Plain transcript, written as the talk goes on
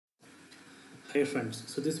Hi friends,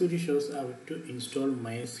 so this video shows how to install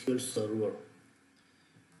mysql-server.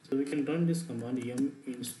 So we can run this command yum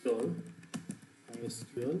install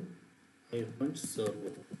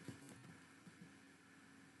mysql-server.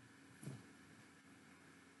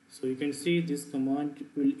 So you can see this command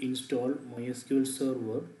will install mysql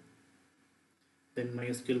server, then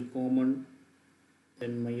mysql common,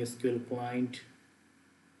 then mysql client,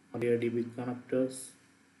 MariaDB connectors.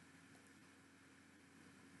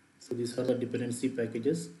 So these are the dependency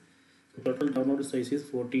packages. The total download size is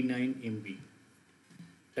 49 MB.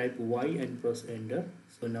 Type Y and press enter.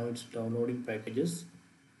 So now it's downloading packages.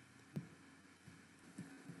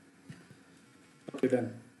 Okay,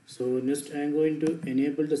 done. So next I am going to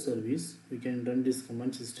enable the service. We can run this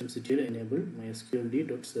command systemctl enable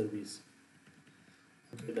mysqld.service.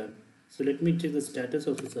 Okay, done. So let me check the status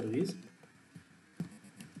of the service.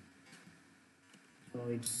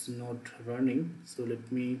 It's not running, so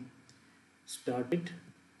let me start it.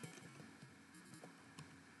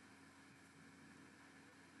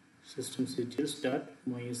 Systemctl start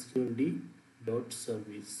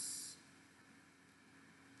mysqld.service.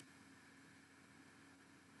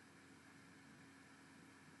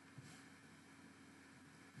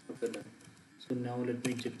 Okay, done. So now let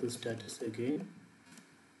me check the status again.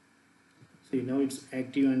 See, now it's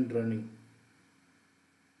active and running.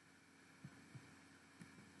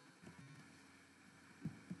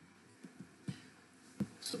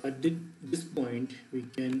 So at this point we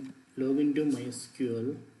can log into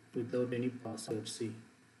MySQL without any password. See,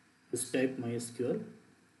 just type MySQL.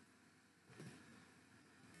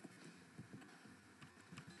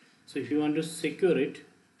 So if you want to secure it,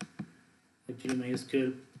 actually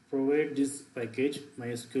MySQL provide this package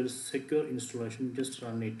MySQL secure installation. Just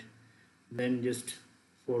run it, then just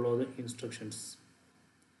follow the instructions.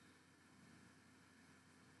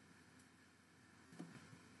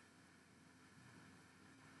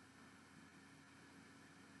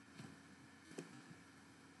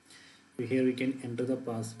 Here we can enter the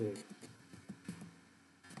password.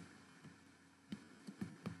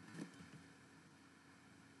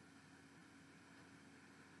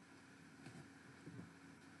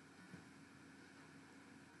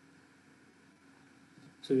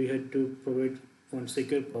 So we had to provide one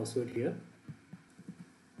secure password here.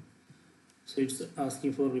 So it's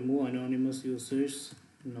asking for remove anonymous users.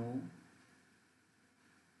 No.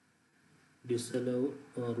 Disallow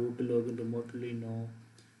root login remotely. No.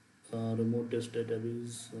 Remote test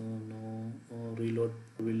database. No. Reload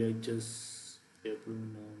privileges table.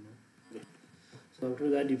 No. Okay. So after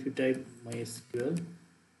that, if you type MySQL,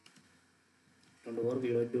 don't work.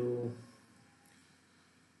 You have to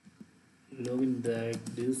login like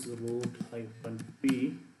this root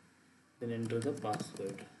 -p, then enter the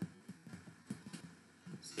password.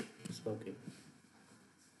 See, it's working.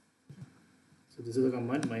 So this is the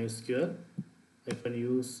command mysql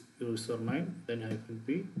 -use username then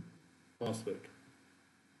 -p password.